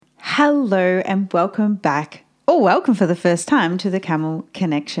Hello and welcome back, or welcome for the first time to the Camel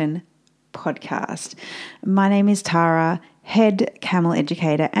Connection podcast. My name is Tara, head camel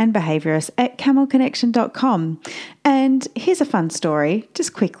educator and behaviorist at camelconnection.com. And here's a fun story,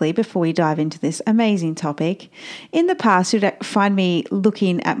 just quickly before we dive into this amazing topic. In the past, you'd find me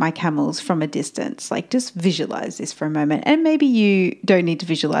looking at my camels from a distance, like just visualize this for a moment. And maybe you don't need to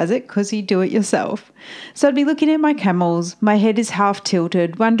visualize it because you do it yourself. So I'd be looking at my camels, my head is half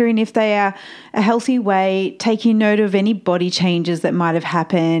tilted, wondering if they are a healthy weight, taking note of any body changes that might have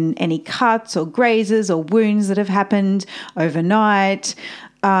happened, any cuts or grazes or wounds that have happened overnight,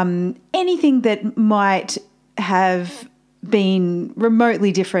 anything that might have been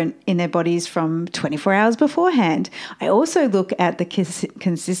remotely different in their bodies from 24 hours beforehand. I also look at the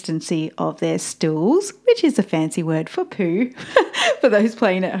consistency of their stools, which is a fancy word for poo for those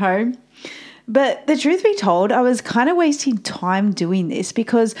playing at home. But the truth be told, I was kind of wasting time doing this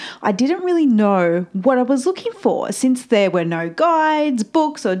because I didn't really know what I was looking for, since there were no guides,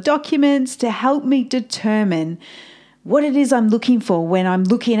 books, or documents to help me determine what it is I'm looking for when I'm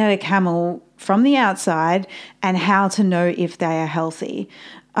looking at a camel from the outside and how to know if they are healthy.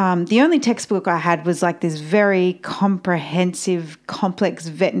 The only textbook I had was like this very comprehensive, complex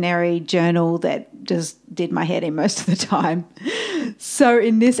veterinary journal that just did my head in most of the time. So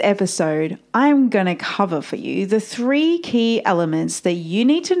in this episode, I'm going to cover for you the 3 key elements that you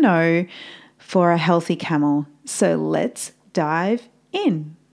need to know for a healthy camel. So let's dive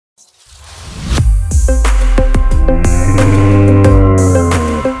in.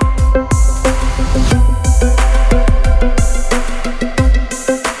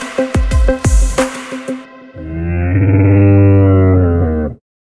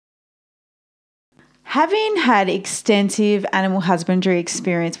 Having had extensive animal husbandry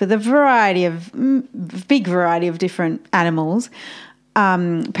experience with a big variety of different animals,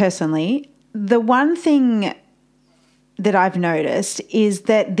 personally, the one thing that I've noticed is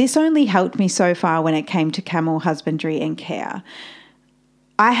that this only helped me so far when it came to camel husbandry and care.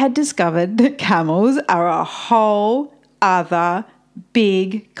 I had discovered that camels are a whole other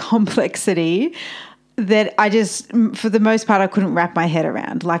big complexity that I just, for the most part, I couldn't wrap my head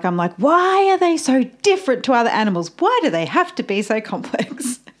around. Like, I'm like, why are they so different to other animals? Why do they have to be so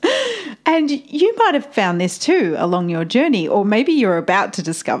complex? And you might have found this too along your journey, or maybe you're about to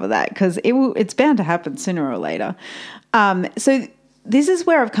discover that, because it's bound to happen sooner or later. So this is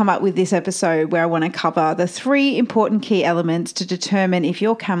where I've come up with this episode where I want to cover the 3 important key elements to determine if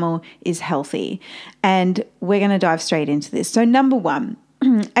your camel is healthy. And we're going to dive straight into this. So number 1,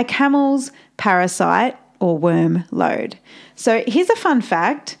 a camel's parasite or worm load. So here's a fun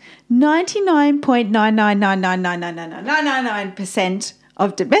fact. 99.999999999%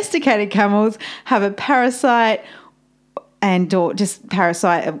 of domesticated camels have a parasite or just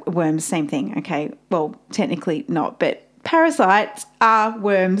parasite worms, same thing. Okay, well, technically not, but parasites are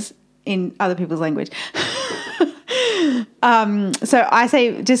worms in other people's language. So I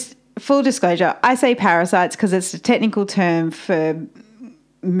say, just full disclosure, I say parasites because it's a technical term for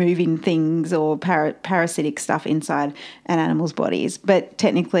moving things or parasitic stuff inside an animal's bodies, but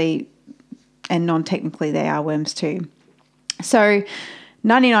technically and non-technically they are worms too. So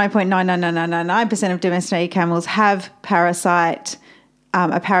 99.99999% of domesticated camels have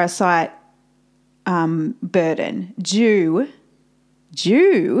a parasite burden due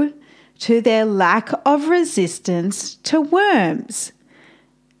to their lack of resistance to worms.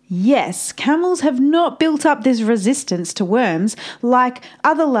 Yes, camels have not built up this resistance to worms like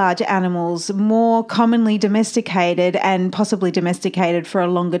other large animals more commonly domesticated and possibly domesticated for a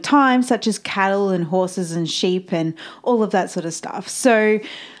longer time, such as cattle and horses and sheep and all of that sort of stuff. So,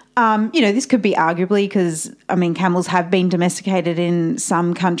 this could be arguably because, camels have been domesticated in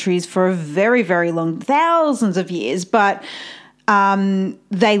some countries for a very, very long, thousands of years, but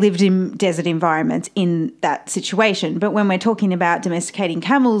they lived in desert environments in that situation. But when we're talking about domesticating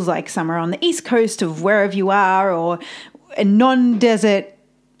camels, like somewhere on the east coast of wherever you are, or a non-desert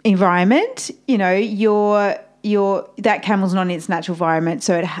environment, that camel's not in its natural environment,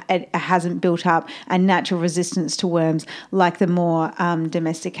 so it hasn't built up a natural resistance to worms like the more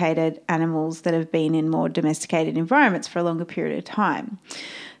domesticated animals that have been in more domesticated environments for a longer period of time.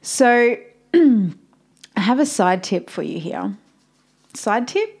 So I have a side tip for you here. Side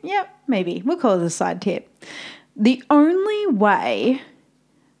tip? Yeah, maybe. We'll call it a side tip. The only way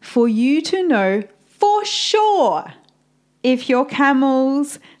for you to know for sure if your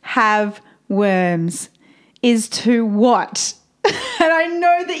camels have worms is to what? And I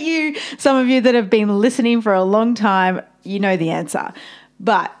know that some of you that have been listening for a long time, you know the answer.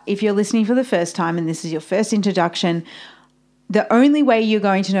 But if you're listening for the first time and this is your first introduction, the only way you're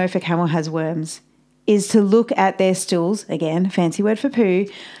going to know if a camel has worms is to look at their stools. Again, fancy word for poo.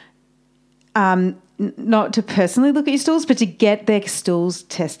 Not to personally look at your stools, but to get their stools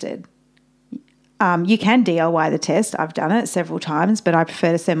tested. You can DIY the test. I've done it several times, but I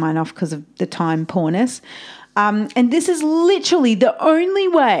prefer to send mine off because of the time poorness. And this is literally the only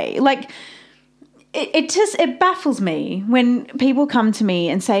way. Like, it baffles me when people come to me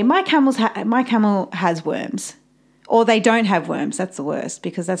and say, my camel has worms. Or they don't have worms. That's the worst,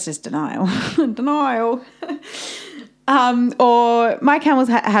 because that's just denial. Denial. Or my camels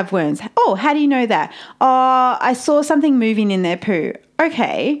have worms. Oh, how do you know that? Oh, I saw something moving in their poo.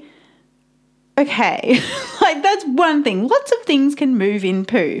 Okay. Like, that's one thing. Lots of things can move in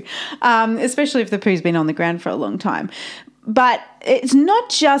poo, especially if the poo's been on the ground for a long time. But it's not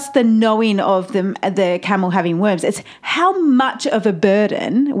just the knowing of the camel having worms. It's how much of a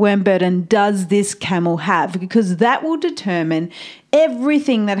worm burden does this camel have, because that will determine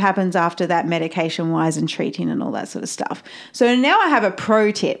everything that happens after that, medication-wise and treating and all that sort of stuff. So now I have a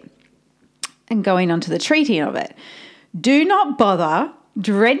pro tip, and going on to the treating of it. Do not bother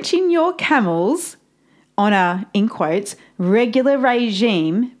drenching your camels on a, in quotes, regular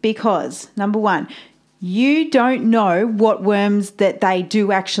regime, because, number one, you don't know what worms that they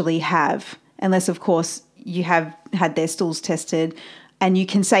do actually have, unless, of course, you have had their stools tested and you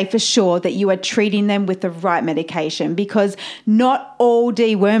can say for sure that you are treating them with the right medication, because not all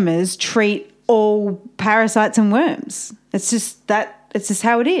dewormers treat all parasites and worms. It's just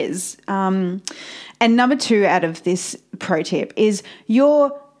how it is. And number two out of this pro tip is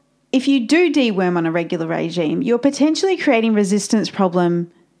if you do deworm on a regular regime, you're potentially creating worm-resistant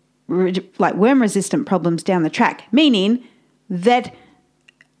problems down the track, meaning that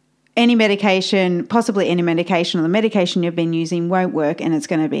any medication, possibly any medication, or the medication you've been using won't work, and it's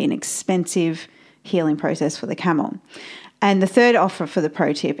going to be an expensive healing process for the camel. And the third offer for the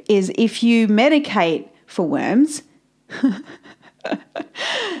pro tip is, if you medicate for worms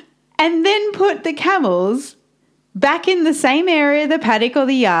and then put the camels back in the same area, the paddock or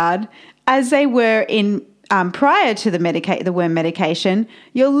the yard, as they were in prior to the worm medication,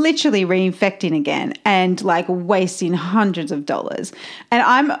 you're literally reinfecting again and like wasting hundreds of dollars. And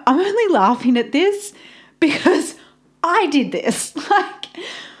I'm only laughing at this because I did this. Like,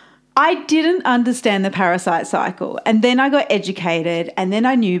 I didn't understand the parasite cycle, and then I got educated, and then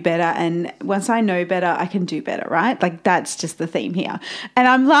I knew better, and once I know better, I can do better, right? Like, that's just the theme here. And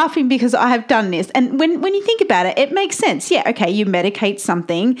I'm laughing because I have done this, and when you think about it, it makes sense. Yeah, okay, you medicate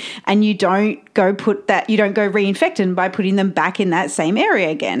something and you don't go reinfect them by putting them back in that same area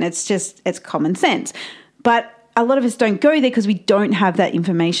again. It's common sense. But a lot of us don't go there because we don't have that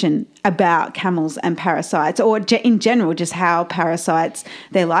information about camels and parasites, or in general, just how parasites,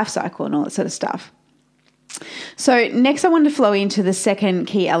 their life cycle and all that sort of stuff. So next I want to flow into the second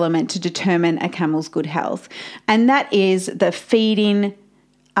key element to determine a camel's good health, and that is the feeding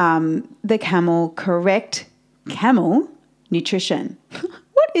the camel correct camel nutrition.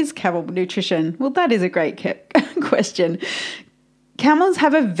 What is camel nutrition? Well, that is a great question. Camels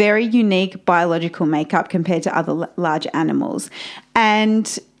have a very unique biological makeup compared to other large animals.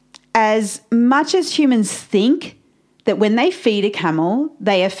 And as much as humans think that when they feed a camel,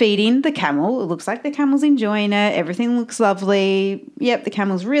 they are feeding the camel, it looks like the camel's enjoying it, everything looks lovely, yep, the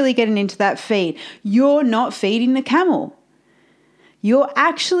camel's really getting into that feed. You're not feeding the camel. You're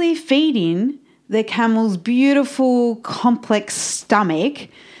actually feeding the camel's beautiful, complex stomach,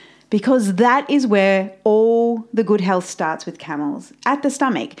 because that is where all the good health starts with camels, at the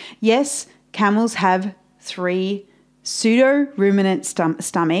stomach. Yes, camels have 3 pseudo-ruminant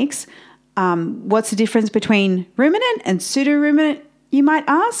stomachs. What's the difference between ruminant and pseudo-ruminant, you might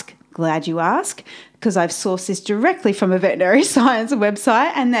ask? Glad you ask, because I've sourced this directly from a veterinary science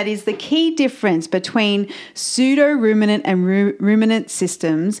website, and that is the key difference between pseudo-ruminant and ruminant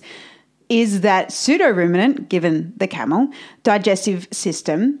systems is that pseudo-ruminant, given the camel, digestive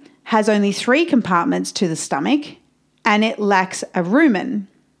system has only 3 compartments to the stomach, and it lacks a rumen.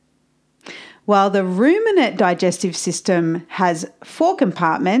 While the ruminant digestive system has 4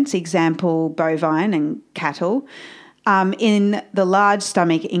 compartments, example bovine and cattle, in the large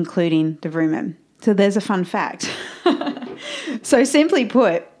stomach, including the rumen. So there's a fun fact. So simply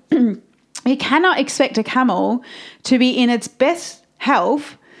put, you cannot expect a camel to be in its best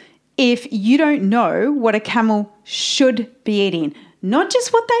health if you don't know what a camel should be eating. Not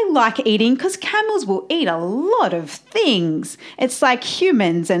just what they like eating, because camels will eat a lot of things. It's like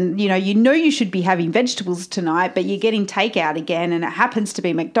humans, and you know you should be having vegetables tonight, but you're getting takeout again, and it happens to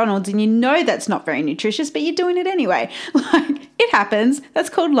be McDonald's, and you know that's not very nutritious, but you're doing it anyway. Like, It happens. That's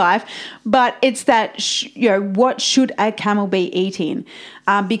called life. But it's that, what should a camel be eating?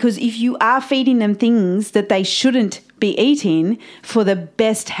 Because if you are feeding them things that they shouldn't be eating for the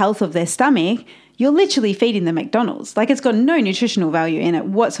best health of their stomach, you're literally feeding them McDonald's. Like, it's got no nutritional value in it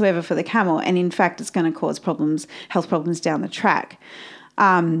whatsoever for the camel. And in fact, it's going to cause health problems down the track.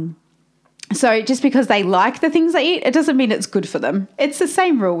 So just because they like the things they eat, it doesn't mean it's good for them. It's the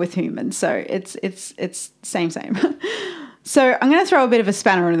same rule with humans. So it's same. So I'm going to throw a bit of a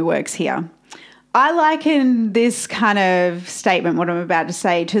spanner in the works here. I liken this kind of statement, what I'm about to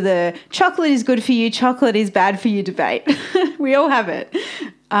say, to the chocolate is good for you, chocolate is bad for you debate. We all have it.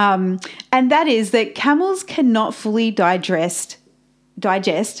 And that is that camels cannot fully digest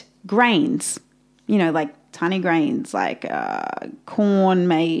grains, like tiny grains like corn,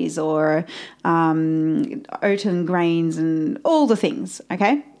 maize, or oaten grains and all the things,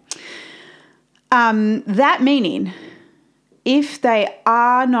 okay? That meaning, if they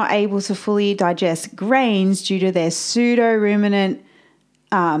are not able to fully digest grains due to their pseudo-ruminant,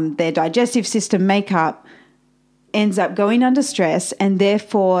 their digestive system makeup ends up going under stress, and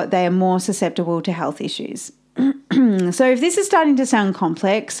therefore they are more susceptible to health issues. So if this is starting to sound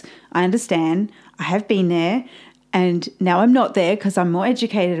complex, I understand. I have been there, and now I'm not there because I'm more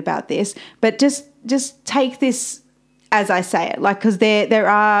educated about this. But just take this as I say it, because there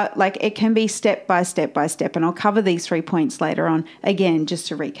are, it can be step by step, and I'll cover these 3 points later on, again, just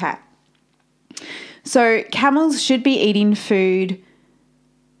to recap. So camels should be eating food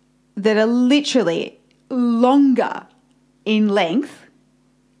that are literally longer in length,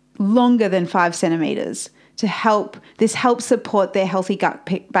 longer than 5 centimeters, this helps support their healthy gut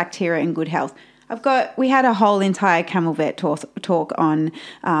bacteria and good health. We had a whole entire Camel Vet talk on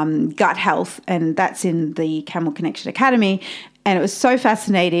gut health, and that's in the Camel Connection Academy. And it was so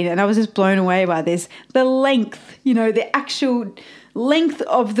fascinating, and I was just blown away by this. The length, the actual length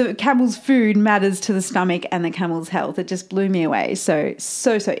of the camel's food matters to the stomach and the camel's health. It just blew me away. So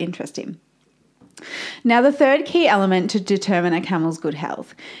interesting. Now, the third key element to determine a camel's good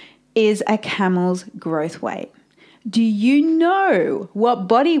health is a camel's growth weight. Do you know what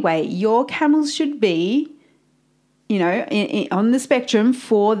body weight your camels should be, on the spectrum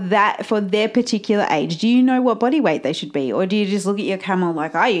for their particular age? Do you know what body weight they should be? Or do you just look at your camel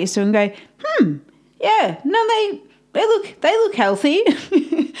like I used to and go, yeah, no, they look healthy.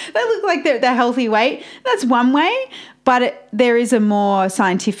 They look like they're healthy weight. That's one way. But there is a more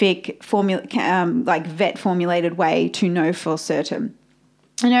scientific formula, vet formulated way to know for certain.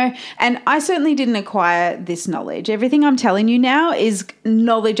 And I certainly didn't acquire this knowledge. Everything I'm telling you now is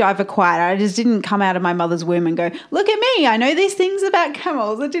knowledge I've acquired. I just didn't come out of my mother's womb and go, look at me, I know these things about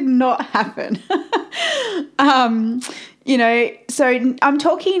camels. It did not happen. So I'm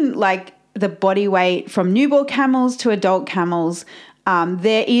talking like the body weight from newborn camels to adult camels.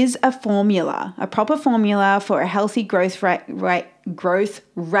 There is a proper formula for a healthy growth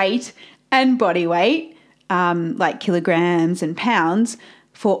rate and body weight, like kilograms and pounds,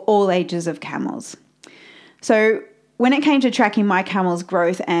 for all ages of camels. So when it came to tracking my camel's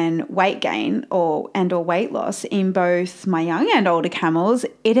growth and weight gain or weight loss in both my young and older camels,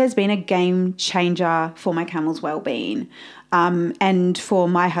 it has been a game changer for my camel's well-being, and for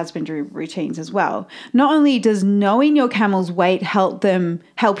my husbandry routines as well. Not only does knowing your camel's weight help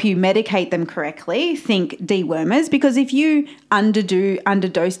you medicate them correctly, think dewormers, because if you underdose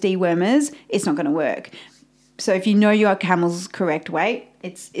dewormers, it's not going to work. So if you know your camel's correct weight,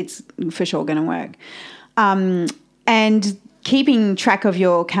 it's for sure going to work. And keeping track of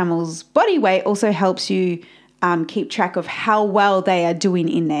your camel's body weight also helps you keep track of how well they are doing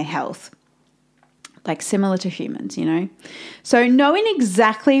in their health, like similar to humans, So knowing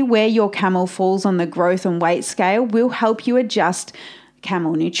exactly where your camel falls on the growth and weight scale will help you adjust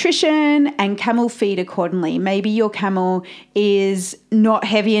camel nutrition and camel feed accordingly. Maybe your camel is not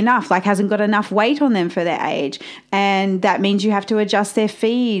heavy enough, hasn't got enough weight on them for their age, and that means you have to adjust their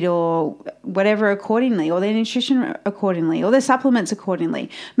feed or whatever accordingly, or their nutrition accordingly, or their supplements accordingly.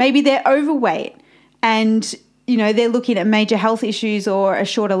 Maybe they're overweight and they're looking at major health issues or a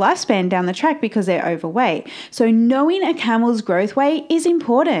shorter lifespan down the track because they're overweight. So knowing a camel's growth weight is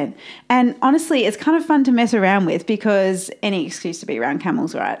important. And honestly, it's kind of fun to mess around with because any excuse to be around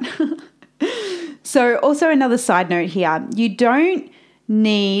camels, right? So also another side note here, you don't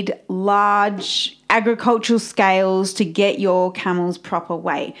need large agricultural scales to get your camel's proper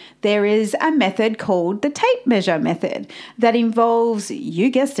weight. There is a method called the tape measure method that involves, you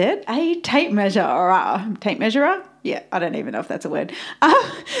guessed it, a tape measurer. Yeah, I don't even know if that's a word.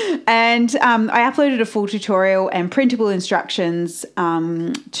 And I uploaded a full tutorial and printable instructions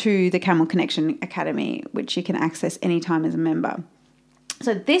to the Camel Connection Academy, which you can access anytime as a member.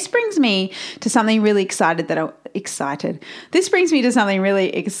 So this brings me to something really exciting that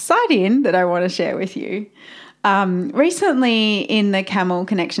I want to share with you. Recently in the Camel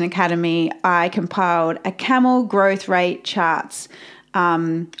Connection Academy, I compiled a camel growth rate charts.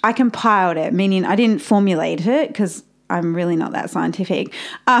 I compiled it, meaning I didn't formulate it because I'm really not that scientific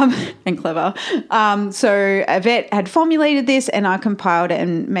and clever. So a vet had formulated this and I compiled it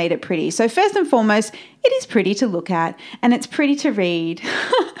and made it pretty. So first and foremost, it is pretty to look at and it's pretty to read.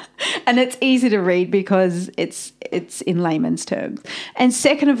 And it's easy to read because it's in layman's terms. And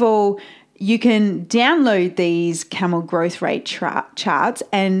second of all, you can download these camel growth rate charts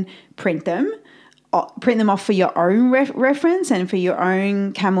and print them off for your own reference and for your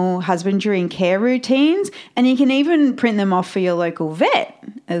own camel husbandry and care routines. And you can even print them off for your local vet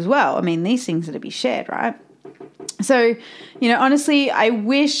as well. I mean, these things are to be shared, right? So, honestly, I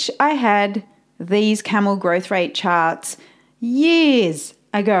wish I had these camel growth rate charts years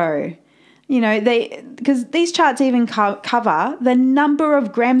ago. Because these charts even cover the number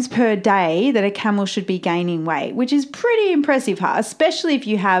of grams per day that a camel should be gaining weight, which is pretty impressive, especially if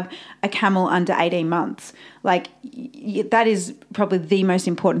you have a camel under 18 months. Like that is probably the most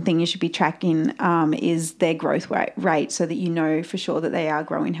important thing you should be tracking is their growth rate so that you know for sure that they are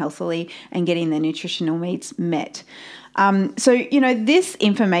growing healthily and getting their nutritional needs met. This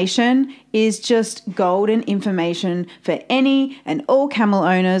information is just golden information for any and all camel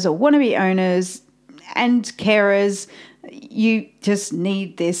owners or wannabe owners and carers. You just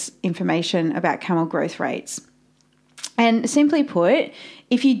need this information about camel growth rates. And simply put,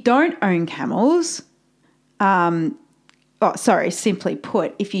 if you don't own camels, simply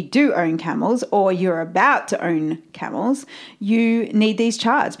put, if you do own camels or you're about to own camels, you need these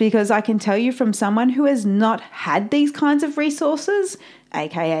charts because I can tell you from someone who has not had these kinds of resources,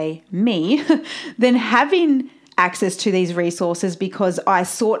 aka me, then having access to these resources because I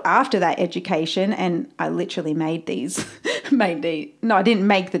sought after that education and I literally made these. No, I didn't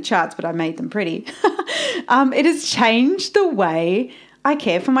make the charts, but I made them pretty. It has changed the way I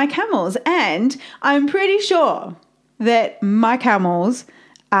care for my camels, and I'm pretty sure that my camels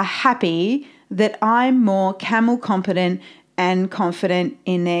are happy that I'm more camel competent and confident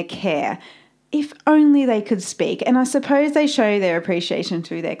in their care. If only they could speak. And I suppose they show their appreciation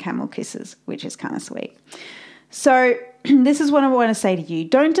through their camel kisses, which is kind of sweet. So this is what I want to say to you.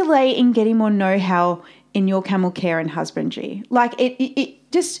 Don't delay in getting more know-how in your camel care and husbandry. Like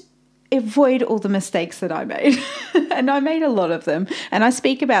it just avoid all the mistakes that I made. And I made a lot of them. And I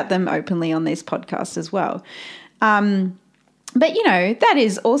speak about them openly on this podcast as well. But that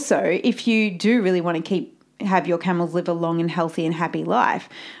is also if you do really want to have your camels live a long and healthy and happy life.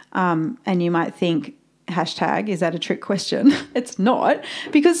 And you might think, hashtag, is that a trick question? It's not,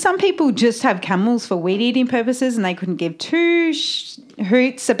 because some people just have camels for weed eating purposes and they couldn't give two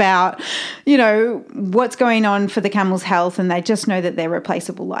hoots about, what's going on for the camel's health, and they just know that they're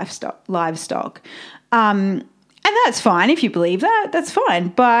replaceable livestock. And that's fine if you believe that, that's fine.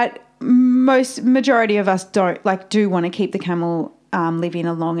 But majority of us do want to keep the camel living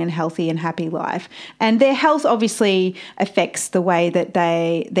a long and healthy and happy life. And their health obviously affects the way that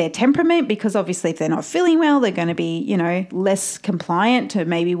their temperament, because obviously if they're not feeling well, they're going to be, less compliant to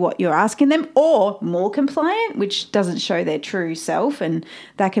maybe what you're asking them, or more compliant, which doesn't show their true self. And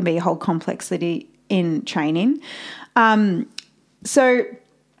that can be a whole complexity in training. So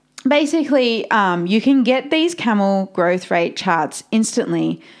basically, you can get these camel growth rate charts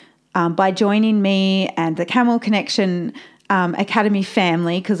instantly by joining me and the Camel Connection Academy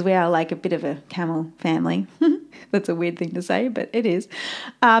family, because we are like a bit of a camel family. That's a weird thing to say, but it is.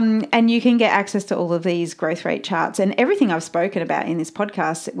 And you can get access to all of these growth rate charts and everything I've spoken about in this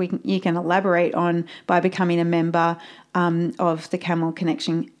podcast. You can elaborate on by becoming a member of the Camel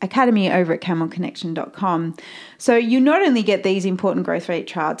Connection Academy over at camelconnection.com. So you not only get these important growth rate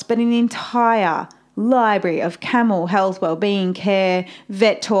charts, but an entire library of camel health, wellbeing, care,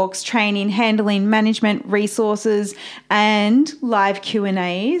 vet talks, training, handling, management, resources, and live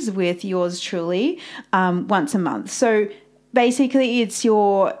Q&As with yours truly once a month. So basically it's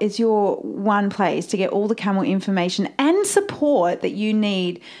your one place to get all the camel information and support that you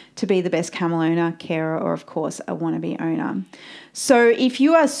need to be the best camel owner, carer, or of course a wannabe owner. So if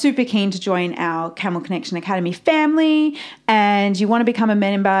you are super keen to join our Camel Connection Academy family and you want to become a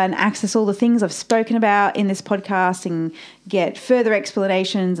member and access all the things I've spoken about in this podcast and get further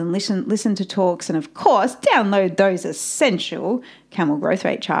explanations and listen to talks and of course download those essential camel growth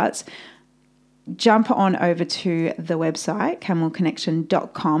rate charts, jump on over to the website,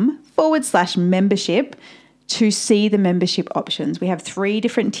 camelconnection.com/membership to see the membership options. We have 3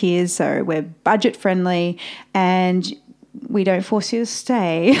 different tiers, so we're budget friendly and we don't force you to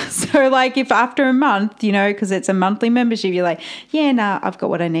stay. So like if after a month, because it's a monthly membership, you're like, yeah, nah, I've got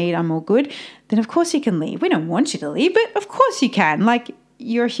what I need, I'm all good, then of course you can leave. We don't want you to leave, but of course you can. Like,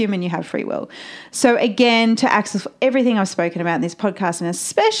 you're a human, you have free will. So again, to access everything I've spoken about in this podcast, and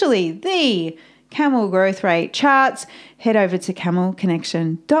especially the camel growth rate charts, head over to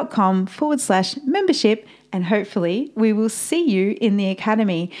camelconnection.com/membership, and hopefully we will see you in the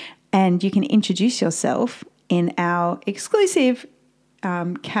academy and you can introduce yourself in our exclusive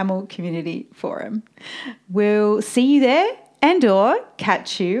Camel Community Forum. We'll see you there and/or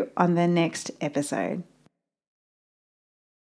catch you on the next episode.